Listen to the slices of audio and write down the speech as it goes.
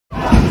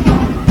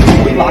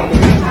lock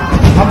them.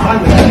 I'm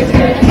fine with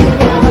that.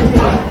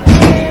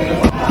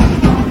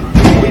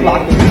 We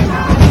lock them.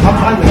 I'm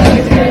fine with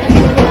that.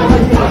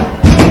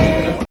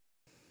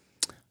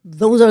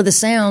 Those are the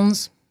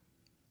sounds,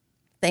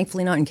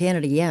 thankfully not in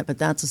Canada yet, but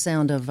that's the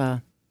sound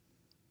of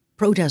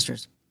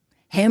protesters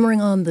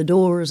hammering on the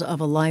doors of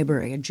a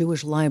library, a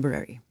Jewish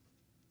library,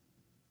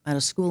 at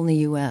a school in the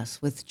U.S.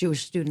 with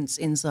Jewish students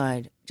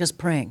inside just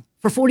praying.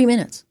 For 40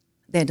 minutes,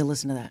 they had to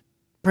listen to that,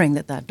 praying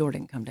that that door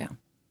didn't come down.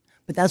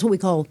 But that's what we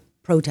call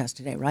protest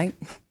today, right?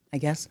 I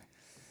guess.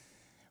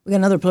 We got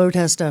another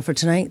protest for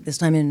tonight, this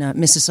time in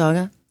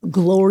Mississauga.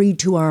 Glory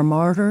to our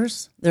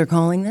martyrs, they're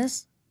calling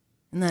this.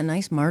 Isn't that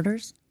nice,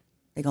 martyrs?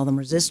 They call them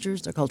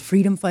resistors. They're called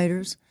freedom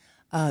fighters.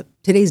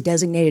 Today's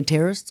designated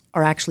terrorists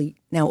are actually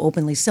now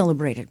openly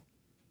celebrated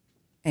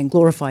and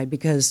glorified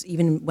because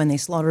even when they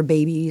slaughter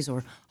babies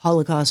or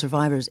Holocaust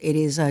survivors, it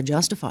is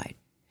justified,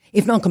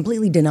 if not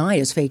completely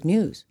denied as fake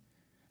news.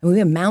 And we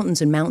have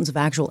mountains and mountains of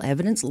actual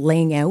evidence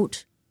laying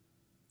out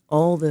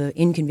all the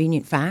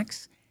inconvenient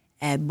facts,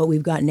 but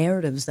we've got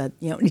narratives that,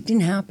 it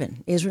didn't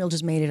happen. Israel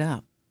just made it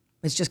up.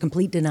 It's just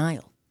complete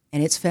denial,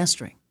 and it's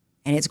festering,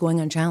 and it's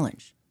going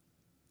unchallenged.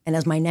 And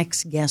as my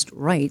next guest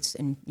writes,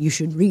 and you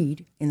should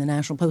read in the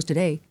National Post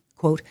today,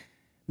 quote,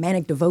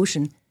 manic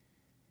devotion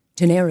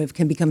to narrative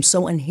can become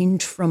so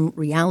unhinged from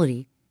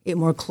reality, it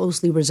more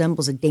closely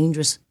resembles a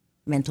dangerous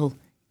mental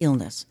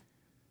illness.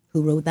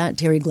 Who wrote that?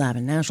 Terry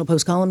Glavin, National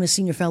Post columnist,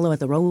 senior fellow at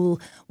the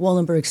Raoul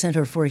Wallenberg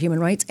Center for Human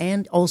Rights,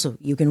 and also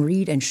you can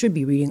read and should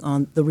be reading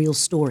on The Real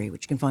Story,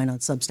 which you can find on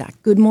Substack.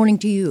 Good morning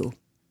to you.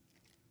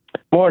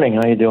 Morning.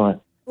 How you doing?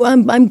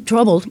 Well, I'm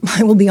troubled.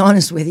 I will be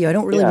honest with you. I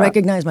don't really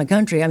recognize my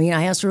country. I mean,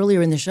 I asked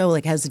earlier in the show,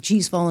 has the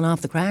cheese fallen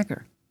off the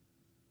cracker?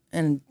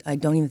 And I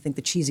don't even think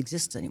the cheese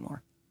exists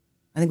anymore.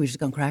 I think we've just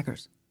gone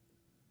crackers.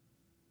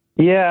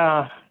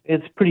 Yeah,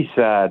 it's pretty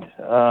sad.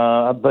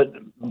 But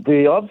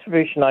the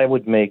observation I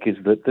would make is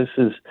that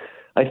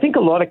I think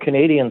a lot of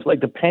Canadians, like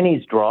the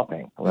penny's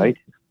dropping, right?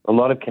 A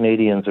lot of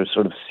Canadians are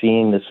sort of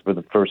seeing this for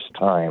the first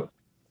time.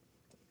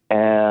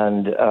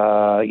 And,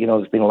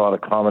 there's been a lot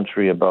of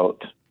commentary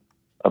about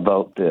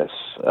this,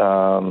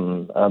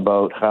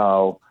 about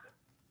how,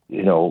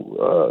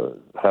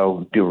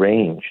 how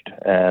deranged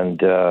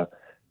and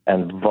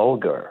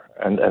vulgar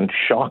and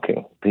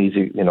shocking these,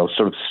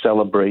 sort of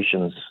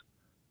celebrations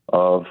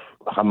of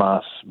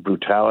Hamas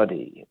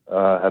brutality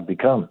have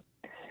become.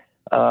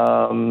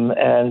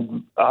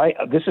 And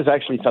this is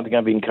actually something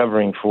I've been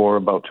covering for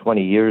about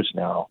 20 years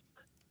now.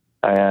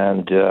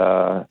 And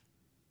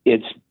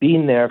it's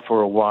been there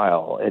for a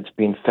while. It's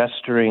been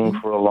festering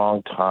for a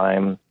long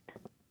time.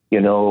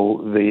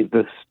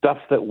 The stuff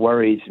that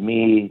worries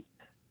me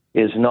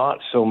is not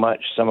so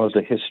much some of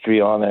the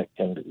histrionic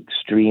and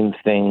extreme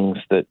things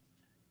that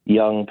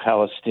young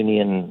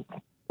Palestinian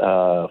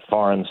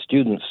foreign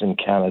students in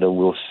Canada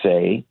will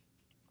say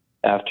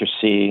after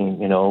seeing,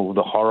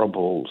 the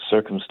horrible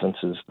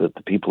circumstances that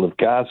the people of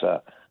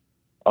Gaza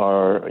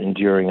are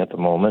enduring at the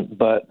moment,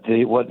 but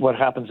what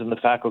happens in the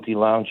faculty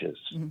lounges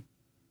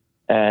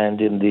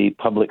and in the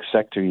public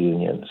sector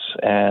unions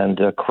and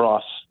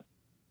across,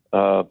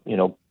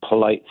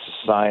 polite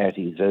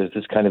societies. There's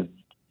this kind of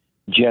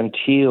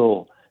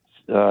genteel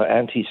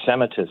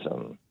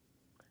anti-Semitism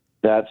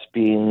that's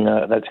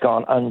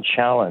gone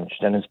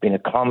unchallenged and has been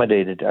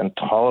accommodated and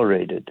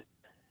tolerated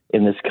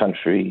in this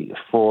country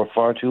for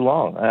far too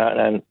long.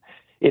 And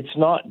it's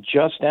not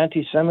just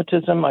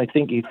anti-Semitism. I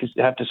think you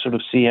have to sort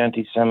of see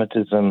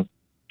anti-Semitism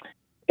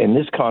in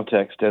this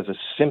context as a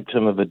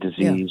symptom of a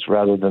disease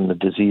rather than the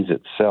disease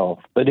itself.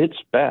 But it's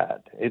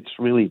bad. It's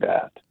really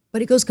bad.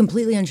 But it goes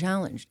completely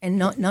unchallenged, and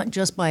not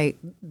just by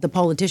the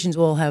politicians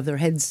who all have their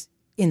heads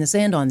in the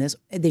sand on this.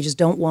 They just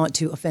don't want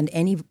to offend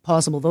any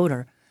possible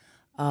voter.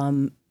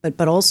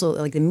 But also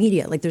like the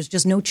media, there's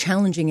just no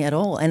challenging at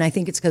all. And I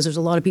think it's because there's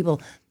a lot of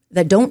people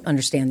that don't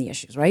understand the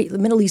issues, right? The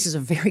Middle East is a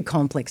very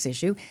complex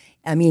issue.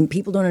 I mean,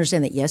 people don't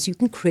understand that, yes, you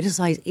can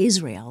criticize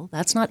Israel.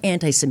 That's not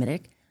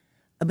anti-Semitic.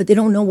 But they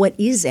don't know what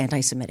is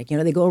anti-Semitic.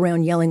 They go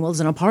around yelling, well,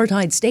 it's an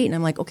apartheid state. And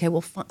I'm like, okay,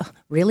 well,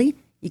 really?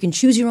 You can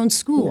choose your own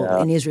school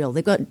in Israel.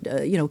 They've got,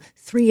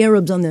 3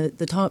 Arabs on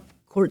the top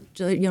court,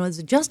 as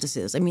the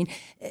justices. I mean,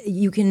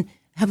 you can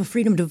have a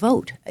freedom to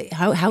vote.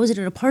 How is it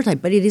an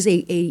apartheid? But it is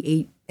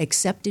a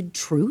accepted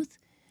truth.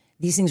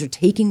 These things are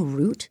taking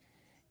root,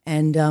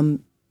 and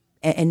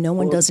no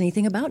one does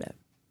anything about it.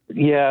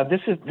 Yeah,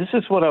 this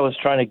is what I was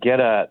trying to get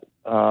at.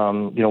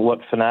 What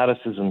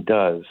fanaticism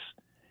does.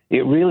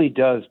 It really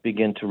does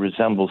begin to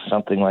resemble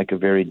something like a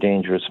very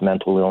dangerous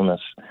mental illness.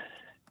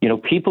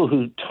 People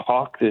who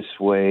talk this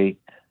way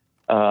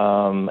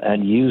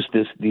and use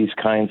these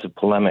kinds of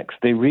polemics,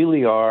 they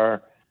really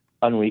are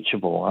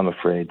unreachable, I'm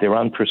afraid. They're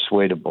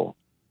unpersuadable.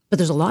 But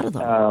there's a lot of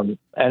them.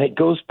 And it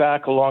goes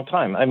back a long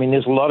time. I mean,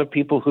 there's a lot of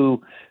people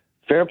who,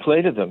 fair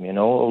play to them, a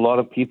lot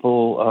of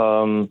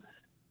people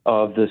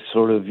of this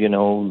sort of,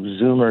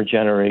 Zoomer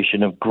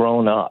generation have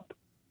grown up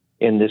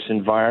in this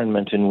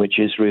environment in which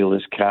Israel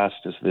is cast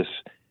as this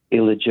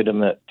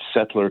illegitimate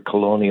settler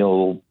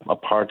colonial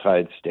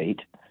apartheid state.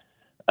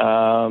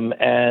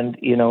 And,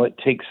 it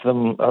takes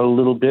them a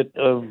little bit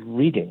of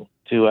reading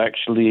to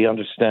actually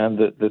understand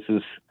that this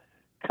is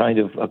kind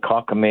of a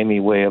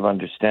cockamamie way of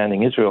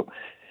understanding Israel.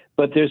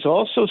 But there's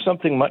also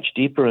something much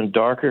deeper and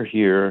darker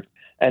here,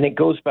 and it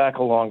goes back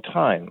a long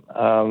time.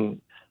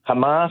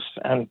 Hamas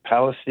and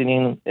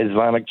Palestinian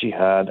Islamic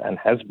Jihad and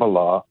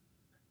Hezbollah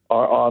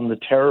are on the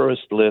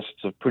terrorist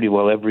lists of pretty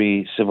well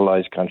every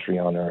civilized country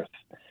on earth.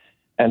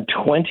 And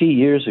 20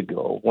 years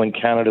ago, when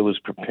Canada was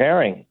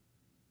preparing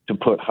to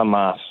put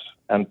Hamas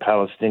and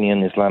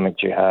Palestinian Islamic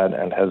Jihad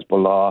and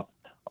Hezbollah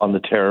on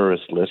the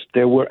terrorist list,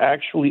 there were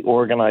actually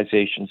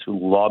organizations who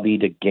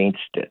lobbied against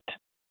it.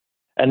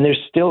 And they're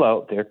still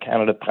out there,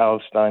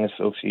 Canada-Palestine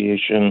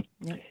Association,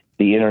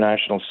 the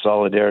International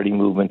Solidarity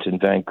Movement in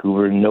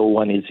Vancouver, No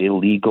One is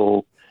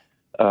Illegal,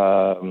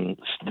 the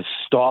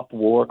Stop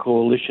War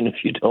Coalition,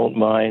 if you don't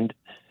mind.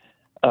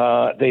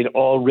 They'd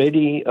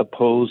already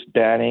opposed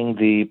banning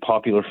the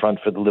Popular Front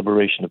for the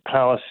Liberation of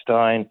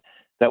Palestine.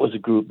 That was a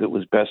group that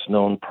was best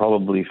known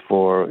probably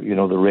for,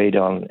 the raid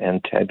on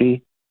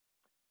Entebbe.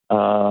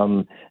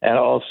 And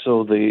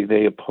also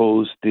they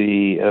opposed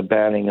the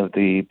banning of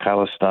the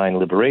Palestine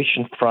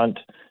Liberation Front,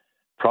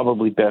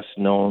 probably best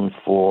known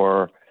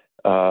for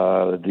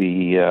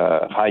the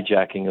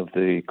hijacking of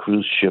the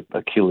cruise ship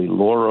Achille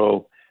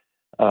Lauro.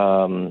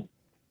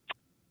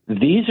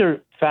 These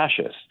are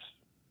fascists.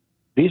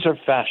 These are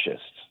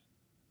fascists.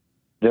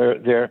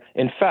 They're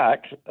in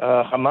fact,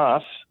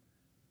 Hamas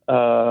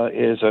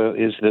is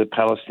the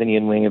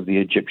Palestinian wing of the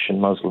Egyptian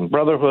Muslim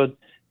Brotherhood.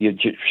 The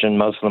Egyptian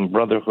Muslim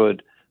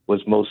Brotherhood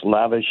was most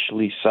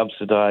lavishly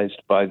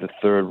subsidized by the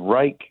Third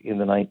Reich in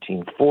the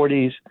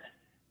 1940s.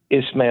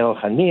 Ismail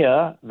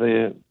Haniyeh,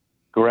 the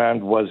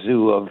grand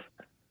wazoo of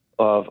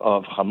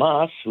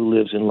Hamas, who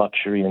lives in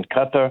luxury in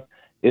Qatar,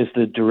 is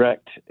the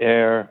direct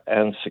heir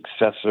and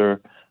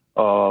successor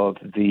of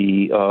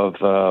the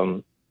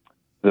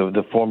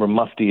former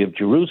Mufti of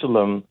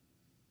Jerusalem,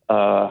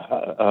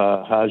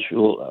 Hajj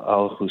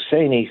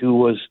al-Husseini, who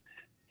was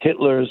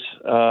Hitler's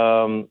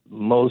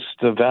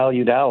most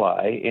valued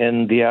ally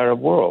in the Arab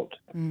world.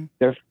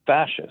 They're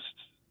fascists.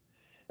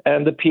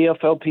 And the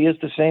PFLP is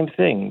the same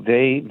thing.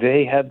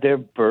 They had their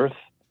birth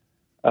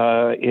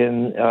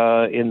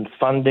in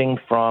funding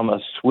from a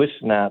Swiss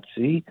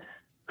Nazi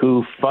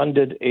who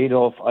funded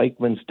Adolf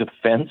Eichmann's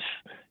defense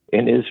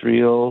in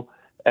Israel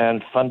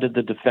and funded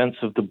the defense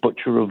of the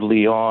Butcher of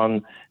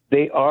Lyon.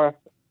 They are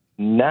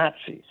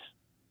Nazis.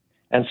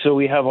 And so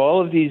we have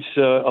all of these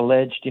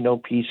alleged,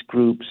 peace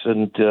groups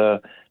and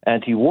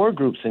anti-war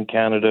groups in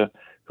Canada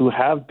who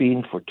have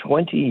been for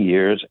 20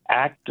 years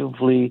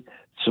actively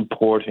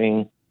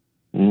supporting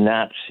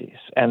Nazis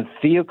and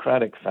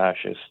theocratic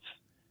fascists.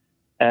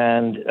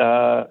 And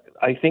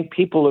I think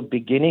people are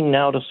beginning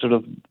now to sort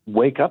of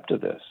wake up to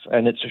this,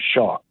 and it's a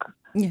shock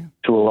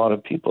to a lot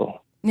of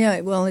people.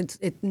 Yeah, well, it's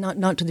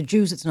not to the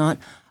Jews, it's not.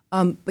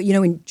 But,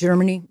 in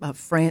Germany,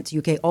 France,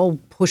 UK, all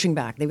pushing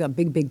back. They've got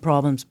big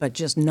problems, but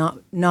just not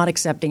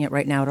accepting it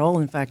right now at all.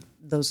 In fact,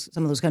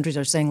 some of those countries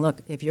are saying,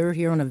 look, if you're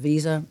here on a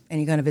visa,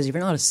 any kind of visa, if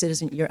you're not a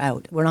citizen, you're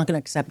out. We're not going to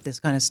accept this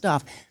kind of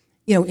stuff.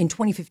 In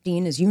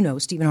 2015, as you know,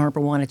 Stephen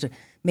Harper wanted to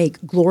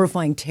make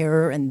glorifying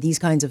terror and these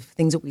kinds of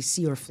things that we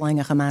see or flying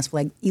a Hamas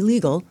flag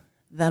illegal.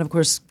 That, of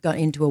course, got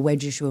into a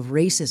wedge issue of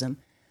racism.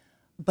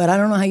 But I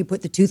don't know how you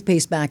put the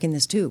toothpaste back in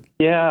this tube.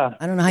 Yeah.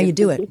 I don't know how you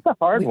do it. It's a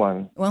hard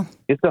one. Well,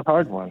 it's a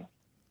hard one.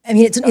 I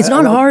mean, it's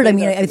not hard. I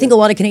mean, I think a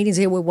lot of Canadians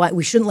say, well,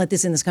 we shouldn't let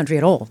this in this country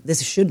at all.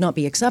 This should not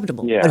be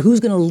acceptable. Yeah. But who's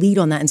going to lead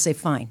on that and say,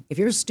 fine, if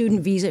you're a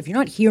student visa, if you're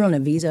not here on a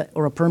visa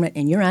or a permit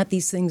and you're at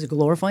these things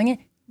glorifying it,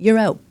 you're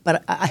out.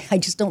 But I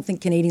just don't think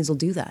Canadians will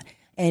do that.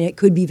 And it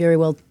could be very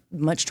well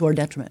much to our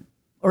detriment,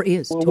 or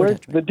is to our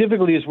detriment. The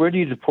difficulty is, where do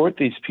you deport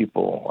these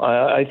people?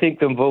 I think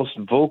the most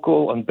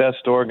vocal and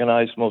best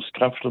organized, most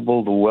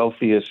comfortable, the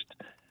wealthiest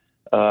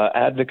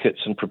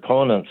advocates and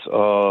proponents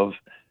of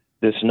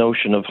this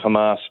notion of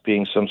Hamas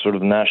being some sort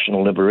of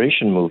national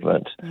liberation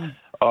movement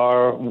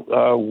are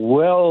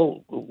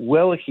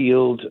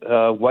well-heeled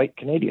white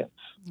Canadians.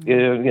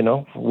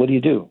 What do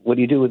you do? What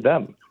do you do with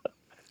them?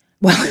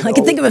 Well, I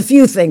can think of a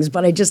few things,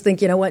 but I just think,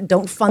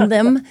 don't fund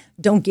them,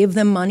 don't give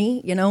them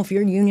money. If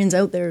your union's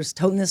out there is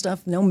toting this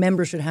stuff, no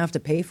member should have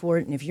to pay for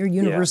it. And if your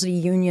university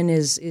union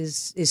is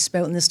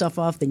spouting this stuff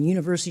off, then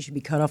university should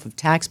be cut off of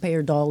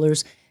taxpayer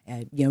dollars,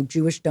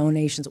 Jewish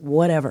donations,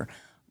 whatever.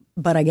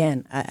 But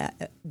again,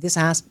 this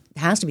has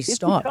to be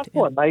stopped. It's a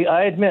tough one.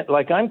 I admit,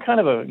 I'm kind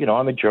of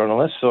I'm a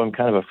journalist, so I'm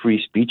kind of a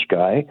free speech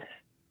guy.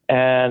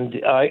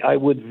 And I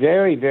would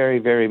very, very,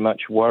 very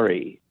much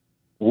worry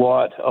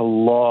what a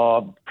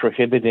law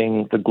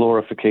prohibiting the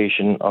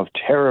glorification of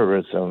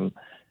terrorism,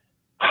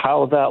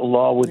 how that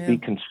law would be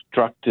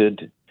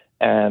constructed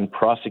and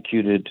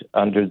prosecuted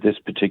under this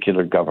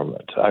particular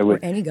government. Or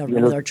any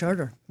government with our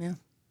charter, yeah.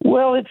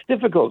 Well, it's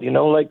difficult,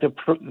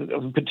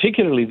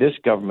 particularly this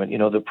government,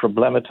 the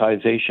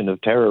problematization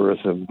of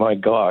terrorism. My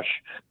gosh,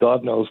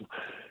 God knows,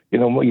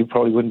 you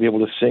probably wouldn't be able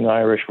to sing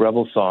Irish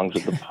rebel songs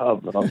at the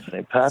pub on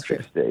St.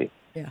 Patrick's Day.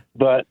 Yeah.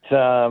 But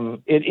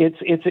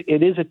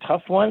it is a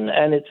tough one,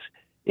 and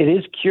it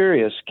is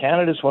curious.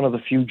 Canada's one of the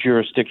few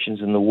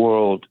jurisdictions in the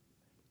world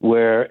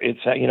where it's,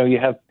 you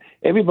have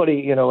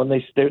everybody, and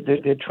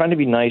they're trying to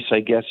be nice, I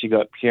guess. You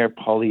got Pierre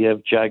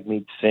Poilievre,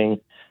 Jagmeet Singh,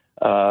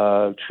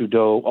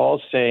 Trudeau,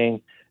 all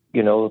saying,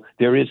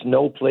 there is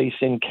no place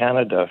in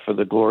Canada for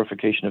the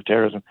glorification of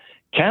terrorism.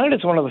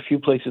 Canada's one of the few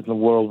places in the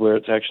world where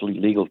it's actually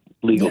legal.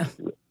 Yeah. To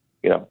do it,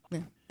 Yeah.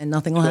 And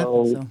nothing will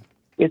happen. So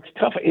it's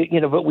tough,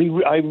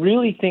 but I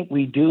really think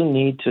we do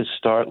need to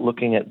start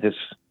looking at this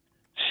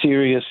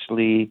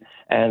seriously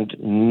and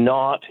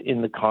not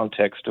in the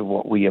context of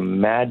what we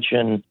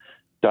imagine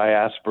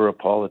diaspora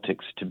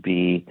politics to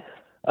be,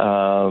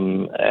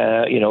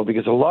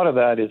 because a lot of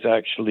that is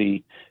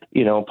actually,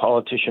 a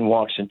politician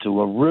walks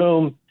into a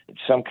room, it's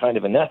some kind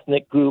of an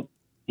ethnic group,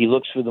 he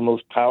looks for the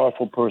most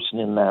powerful person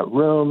in that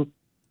room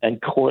and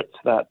courts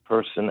that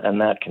person and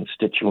that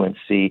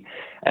constituency.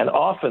 And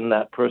often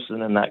that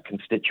person and that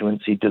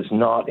constituency does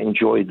not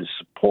enjoy the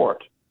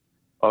support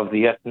of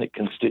the ethnic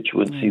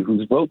constituency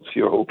whose votes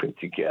you're hoping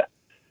to get.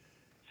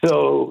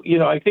 So,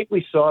 I think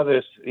we saw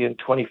this in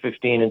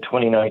 2015 and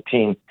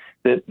 2019,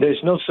 that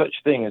there's no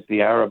such thing as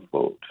the Arab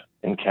vote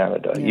in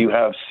Canada. Yeah. You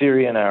have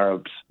Syrian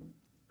Arabs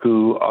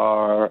who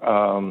are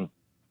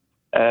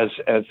as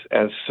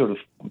sort of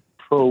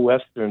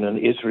pro-Western and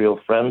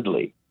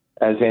Israel-friendly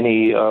as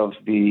anyone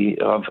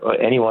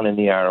in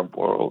the Arab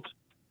world.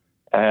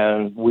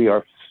 And we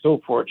are so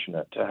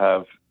fortunate to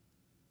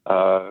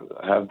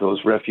have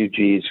those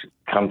refugees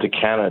come to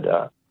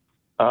Canada.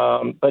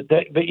 But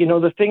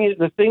the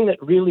thing that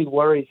really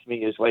worries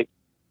me is, like,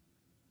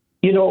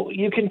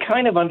 you can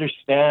kind of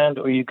understand,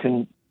 or you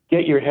can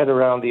get your head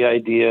around the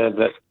idea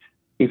that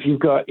if you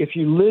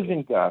live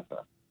in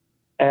Gaza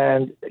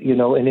and,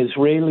 an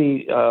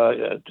Israeli,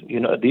 the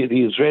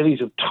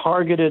Israelis have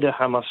targeted a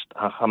Hamas,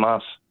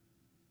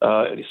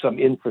 some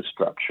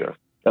infrastructure,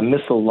 a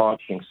missile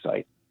launching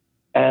site,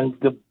 and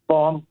the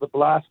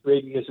blast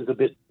radius is a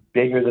bit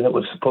bigger than it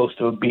was supposed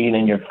to have been,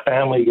 and your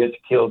family gets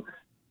killed,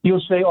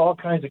 you'll say all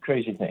kinds of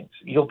crazy things.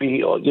 You'll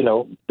be,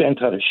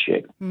 bent out of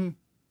shape. Mm.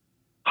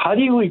 How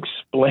do you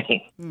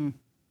explain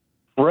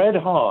Fred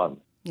Hahn,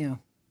 the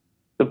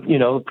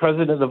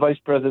vice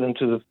president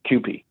to the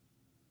QP?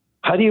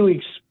 How do you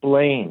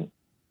explain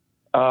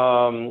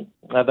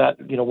that,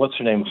 what's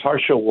her name,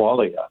 Harsha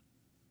Walia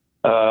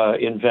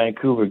in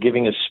Vancouver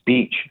giving a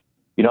speech,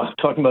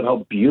 talking about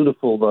how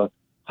beautiful the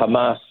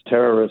Hamas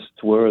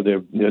terrorists were,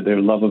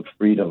 their love of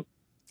freedom.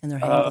 And their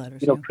hand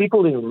gliders,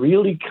 people in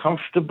really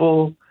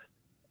comfortable,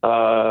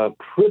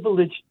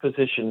 privileged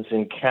positions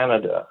in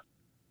Canada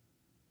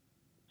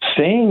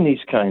saying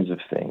these kinds of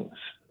things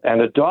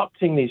and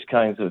adopting these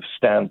kinds of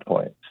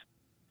standpoints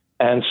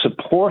and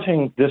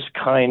supporting this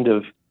kind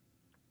of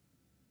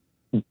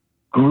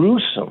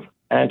gruesome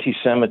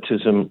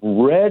anti-Semitism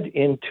red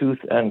in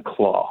tooth and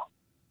claw.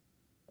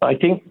 I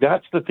think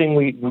that's the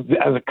thing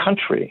as a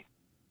country,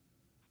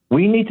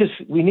 we need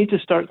to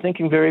start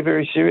thinking very,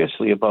 very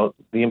seriously about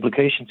the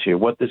implications here,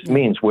 what this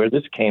means, where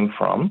this came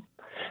from,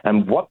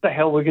 and what the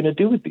hell we're going to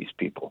do with these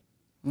people.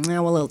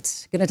 Yeah, well,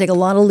 it's going to take a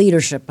lot of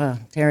leadership,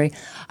 Terry.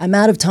 I'm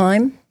out of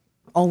time.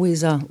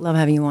 Always love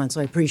having you on, so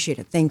I appreciate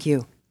it. Thank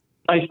you.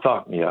 Nice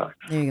talking to you.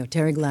 There you go,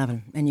 Terry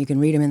Glavin. And you can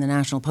read him in the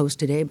National Post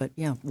today, but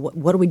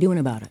what are we doing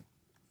about it?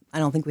 I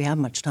don't think we have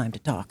much time to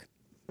talk.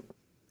 I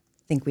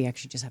think we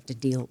actually just have to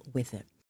deal with it.